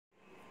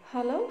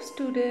Hello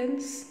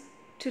students,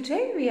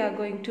 today we are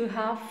going to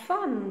have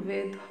fun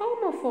with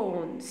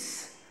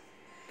homophones.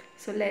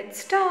 So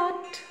let's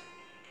start.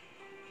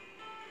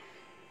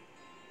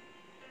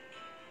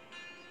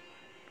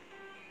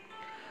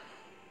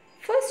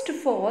 First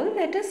of all,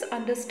 let us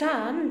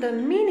understand the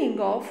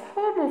meaning of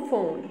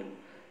homophone.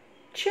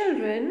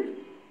 Children,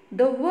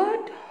 the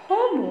word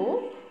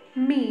homo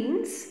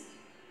means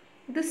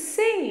the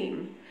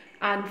same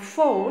and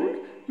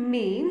phone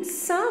means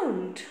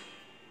sound.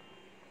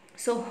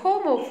 So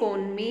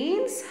homophone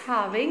means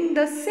having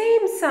the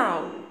same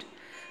sound.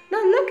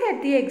 Now look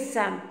at the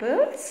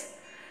examples.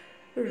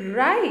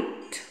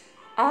 Right,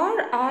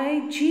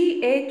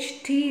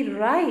 R-I-G-H-T,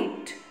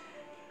 right,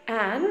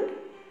 and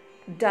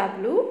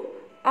W-R-I-T-E,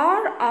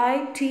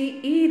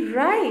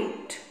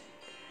 right.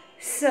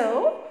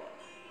 So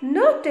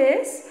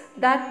notice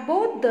that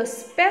both the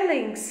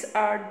spellings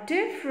are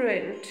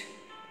different.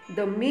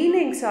 The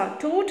meanings are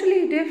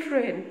totally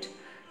different,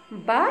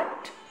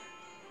 but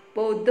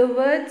both the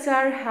words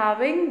are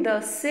having the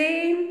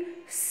same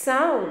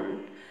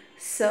sound.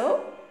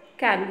 So,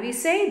 can we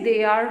say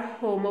they are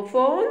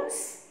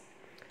homophones?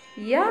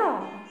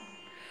 Yeah.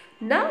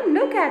 Now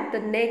look at the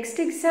next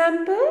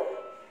example.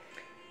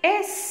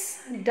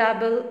 S-E-E-C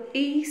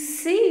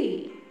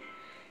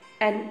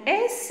and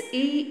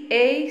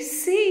S-E-A-C.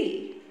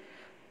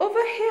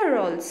 Over here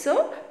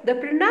also the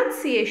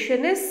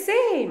pronunciation is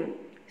same.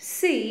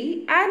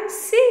 C and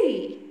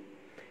C.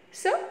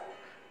 So,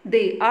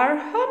 they are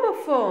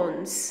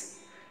homophones.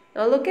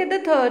 Now look at the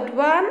third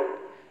one.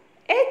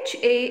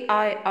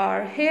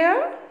 H-A-I-R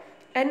here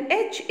and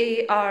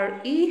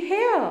H-A-R-E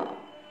here.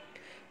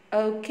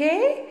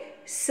 Okay,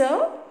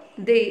 so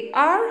they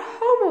are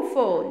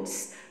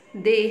homophones.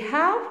 They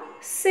have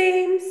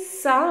same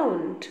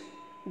sound.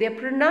 Their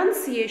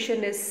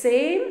pronunciation is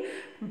same,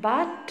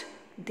 but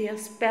their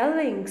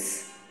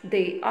spellings,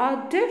 they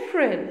are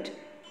different.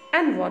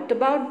 And what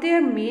about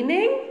their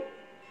meaning?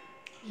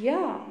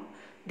 Yeah,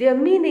 their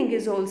meaning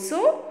is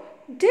also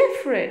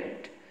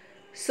different.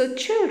 So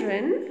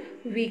children,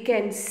 we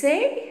can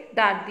say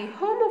that the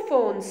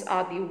homophones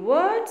are the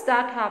words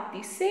that have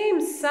the same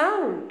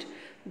sound.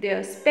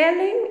 Their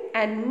spelling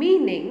and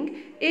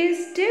meaning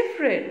is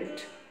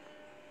different.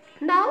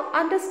 Now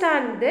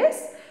understand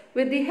this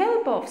with the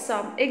help of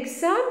some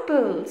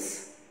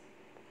examples.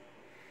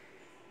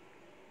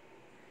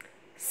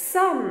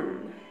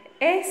 Sun,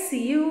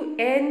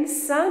 S-U-N,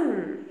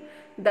 sun.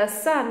 The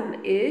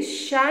sun is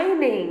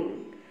shining.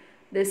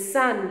 The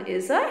sun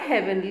is a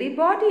heavenly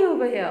body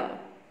over here.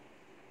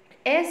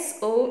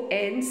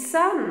 S-O-N,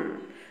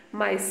 son.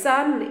 My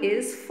son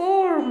is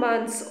 4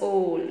 months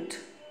old.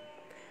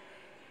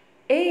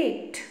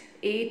 Ate.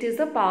 Ate is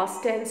the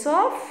past tense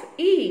of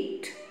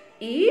eat.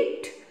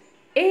 Eat,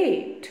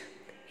 ate.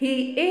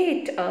 He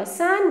ate a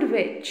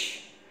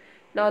sandwich.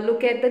 Now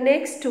look at the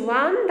next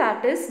one,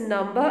 that is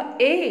number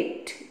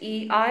 8.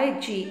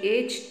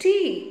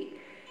 E-I-G-H-T.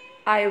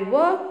 I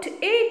worked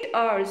 8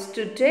 hours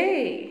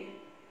today.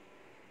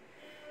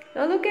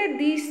 Now look at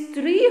these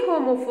 3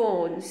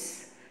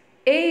 homophones.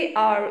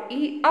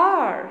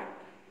 A-R-E-R.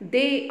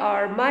 They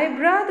are my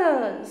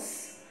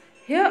brothers.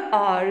 Here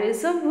R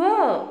is a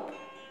verb.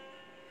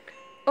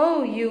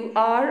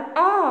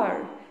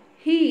 O-U-R-R.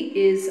 He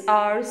is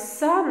our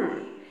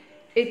son.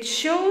 It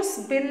shows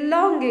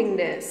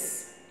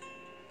belongingness.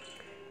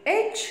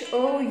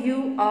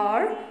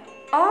 H-O-U-R-R.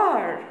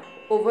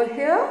 Over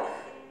here,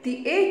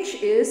 the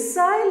H is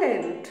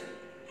silent.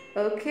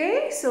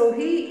 Okay, so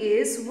he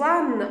is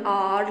 1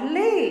 hour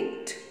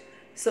late.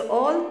 So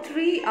all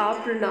 3 are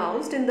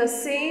pronounced in the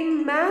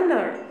same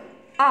manner.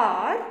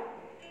 R,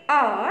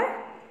 R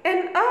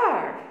and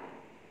R.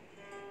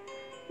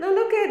 Now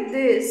look at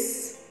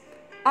this.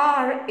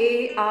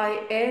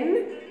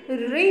 R-A-I-N,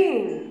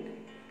 rain.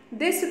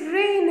 This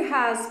rain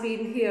has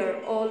been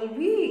here all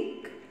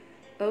week.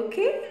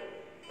 Okay.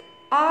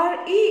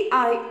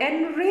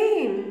 R-E-I-N,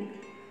 rain.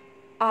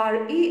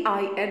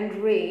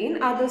 R-E-I-N, rain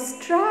are the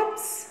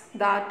straps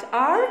that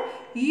are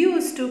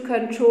used to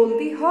control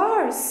the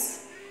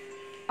horse.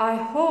 I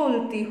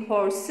hold the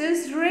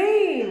horse's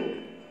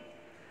rein.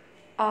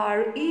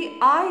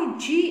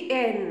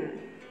 R-E-I-G-N.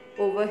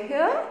 Over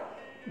here,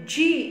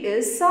 G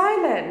is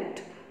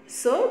silent.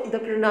 So the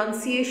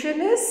pronunciation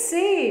is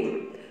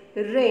same.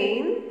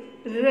 Rain,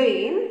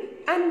 rain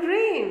and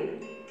rain.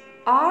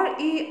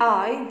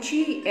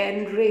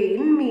 R-E-I-G-N,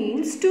 reign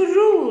means to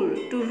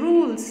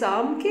rule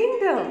some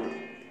kingdom.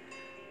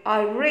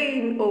 I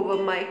reign over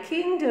my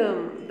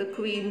kingdom, the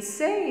queen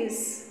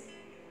says.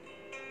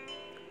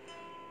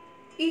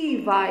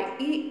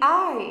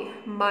 E-Y-E-I,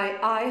 my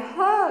eye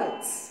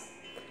hurts.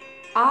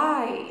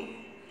 I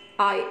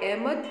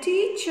am a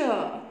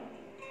teacher.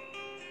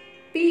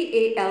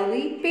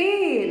 P-A-L-E,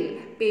 pale.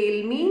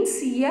 Pale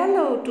means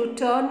yellow, to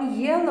turn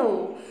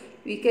yellow.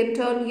 We can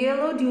turn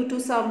yellow due to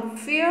some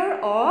fear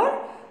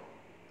or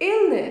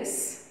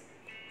illness.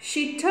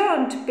 She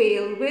turned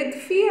pale with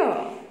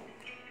fear.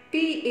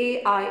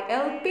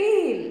 P-A-I-L,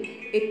 pale.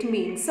 It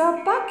means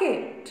a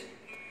bucket.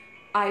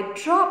 I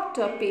dropped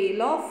a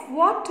pail of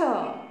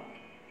water.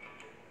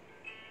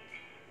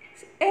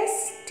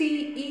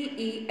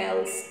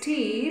 S-T-E-E-L,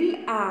 steel,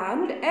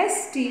 and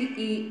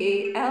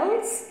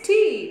S-T-E-A-L,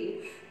 steel.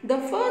 The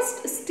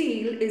first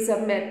steel is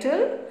a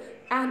metal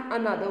and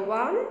another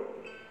one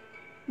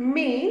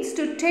means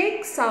to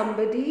take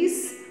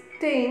somebody's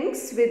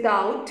things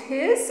without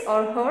his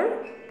or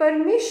her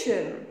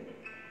permission.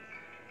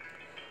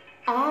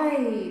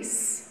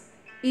 Eyes,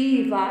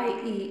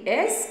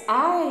 E-Y-E-S,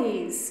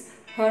 eyes.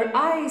 Her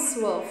eyes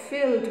were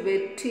filled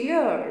with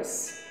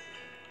tears.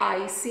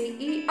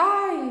 I-C-E,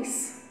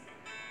 ice.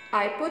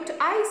 I put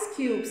ice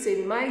cubes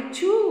in my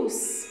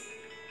juice.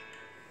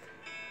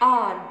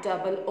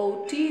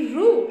 R-O-O-T,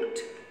 root.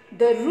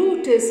 The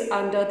root is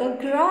under the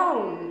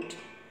ground.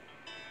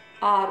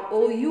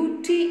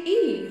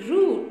 R-O-U-T-E,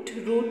 root.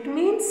 Root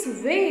means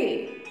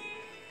way.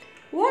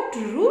 What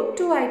route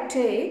do I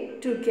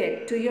take to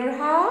get to your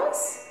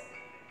house?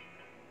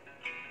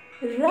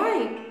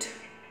 Write.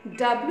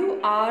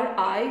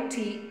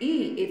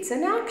 W-R-I-T-E. It's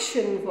an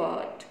action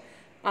word.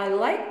 I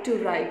like to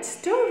write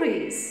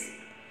stories.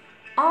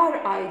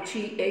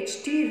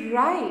 R-I-G-H-T,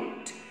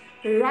 write.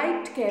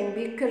 Right can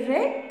be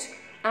correct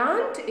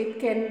and it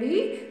can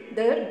be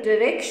the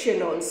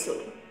direction also.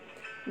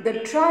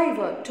 The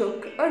driver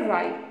took a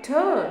right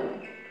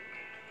turn.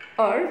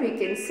 Or we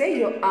can say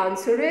your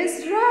answer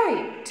is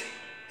right.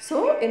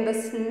 So in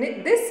this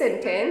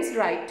sentence,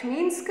 right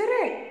means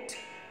correct.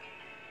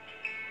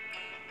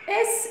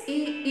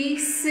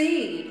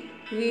 S-E-E-C,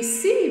 we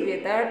see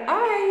with our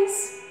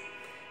eyes.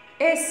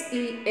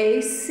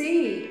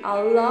 S-E-A-C,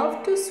 I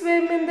love to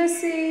swim in the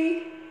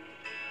sea.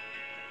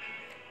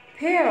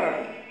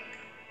 Pear,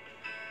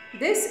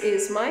 this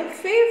is my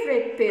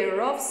favorite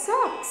pair of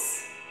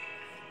socks.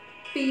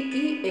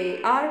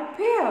 P-E-A-R,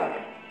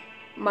 pear,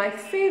 my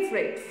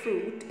favorite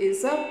fruit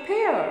is a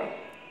pear.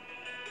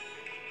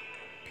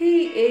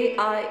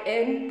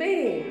 P-A-I-N,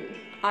 pain,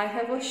 I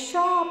have a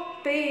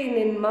sharp pain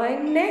in my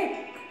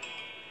neck.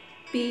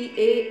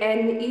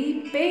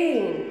 P-A-N-E,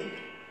 pain,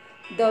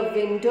 the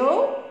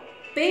window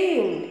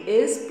pane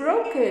is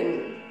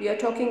broken. We are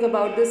talking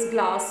about this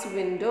glass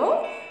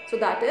window. So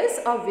that is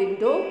a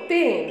window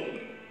pane.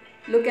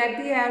 Look at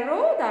the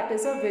arrow. That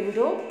is a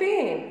window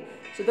pane.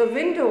 So the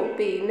window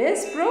pane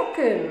is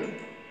broken.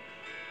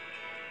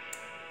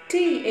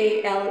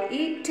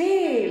 T-A-L-E,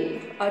 tale.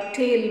 A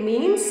tale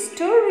means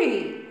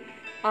story.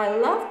 I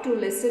love to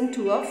listen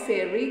to a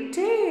fairy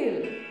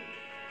tale.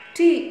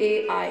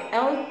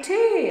 T-A-I-L,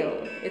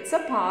 tail. It's a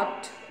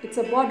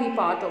body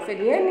part of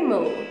any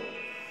animal.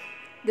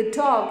 The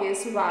dog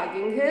is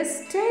wagging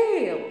his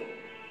tail.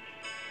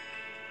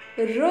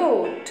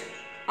 Road,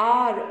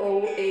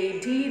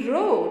 R-O-A-D,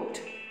 road.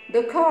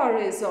 The car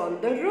is on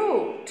the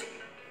road.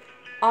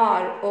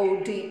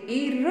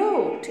 R-O-D-E,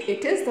 road.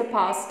 It is the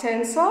past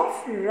tense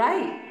of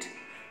ride.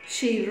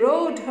 She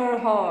rode her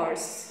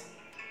horse.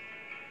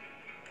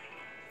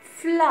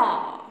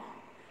 Flower.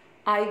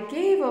 I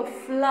gave a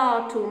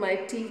flower to my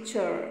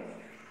teacher.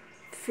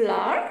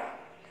 Flour.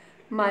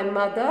 My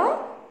mother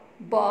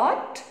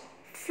bought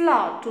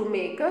flour to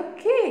make a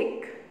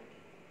cake.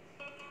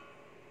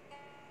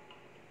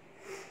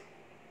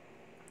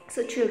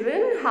 So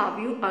children, have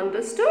you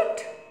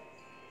understood?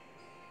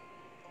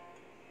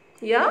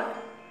 Yeah?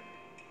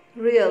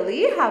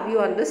 Really? Have you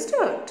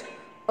understood?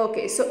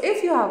 Okay, so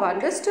if you have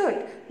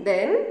understood,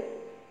 then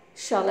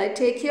shall I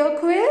take your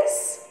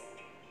quiz?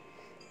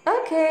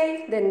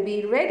 Okay, then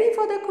be ready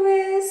for the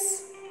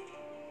quiz.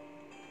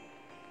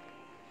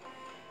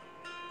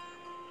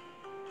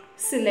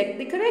 Select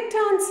the correct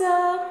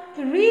answer.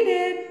 Read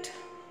it.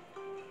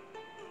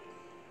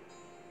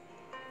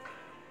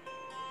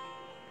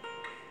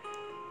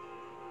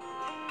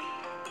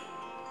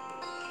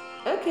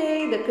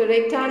 Okay, the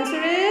correct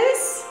answer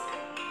is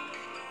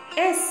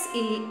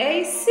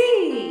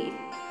S-E-A-C.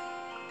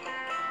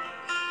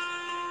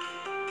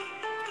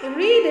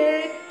 Read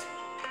it.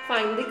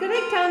 Find the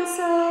correct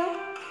answer.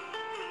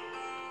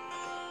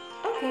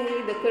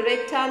 Okay, the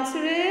correct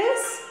answer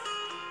is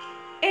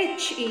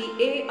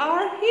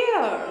H-E-A-R,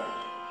 here.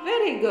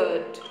 Very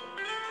good.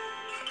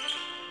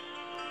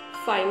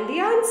 Find the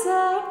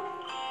answer.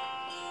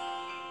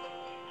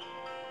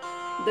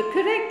 The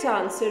correct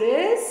answer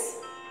is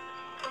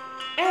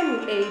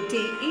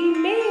M-A-D-E,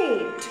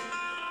 made.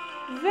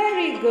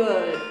 Very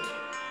good.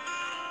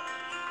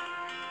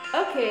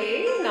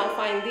 Okay, now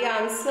find the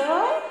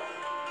answer.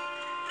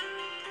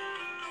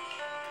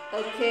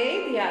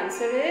 Okay, the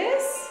answer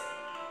is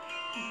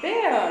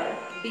bear.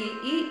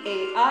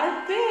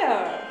 B-E-A-R,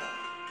 bear.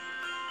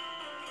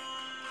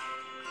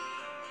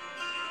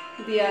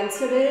 The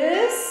answer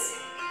is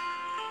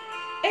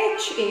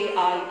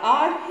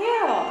H-A-I-R,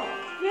 hair.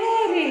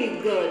 Very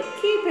good.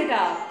 Keep it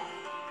up.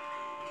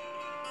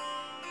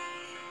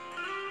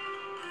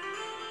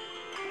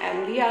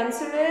 And the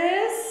answer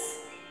is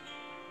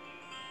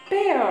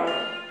pear.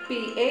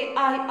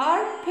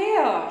 P-A-I-R,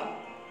 pear.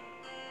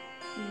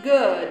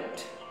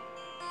 Good.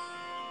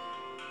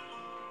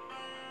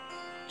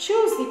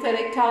 Choose the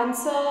correct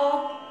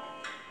answer.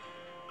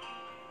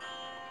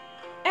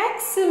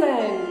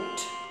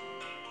 Excellent.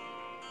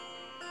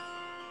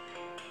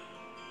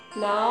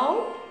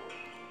 Now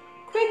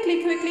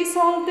Quickly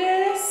solve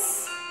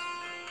this.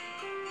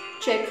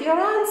 Check your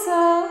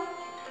answer.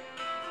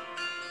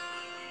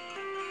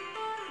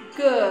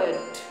 Good.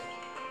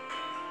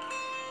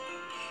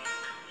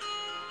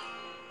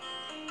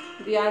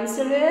 The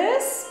answer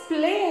is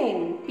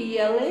plane.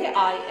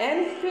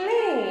 P-L-A-I-N,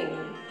 plane.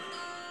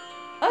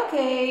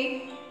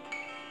 Okay.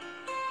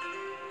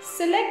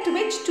 Select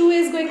which 2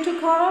 is going to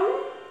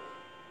come.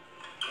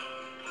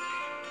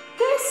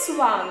 This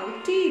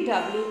one,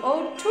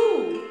 T-W-O,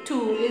 2.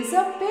 2 is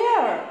a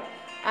pair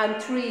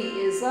and 3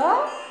 is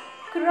a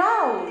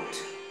crowd.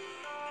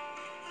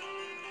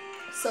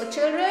 So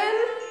children,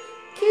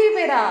 keep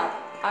it up.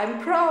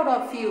 I'm proud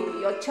of you.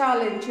 Your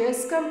challenge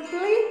is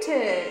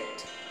completed.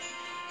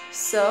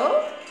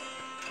 So,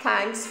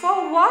 thanks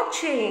for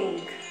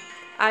watching.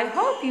 I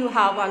hope you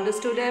have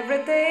understood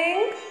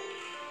everything.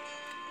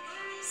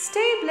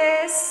 Stay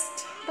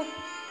blessed.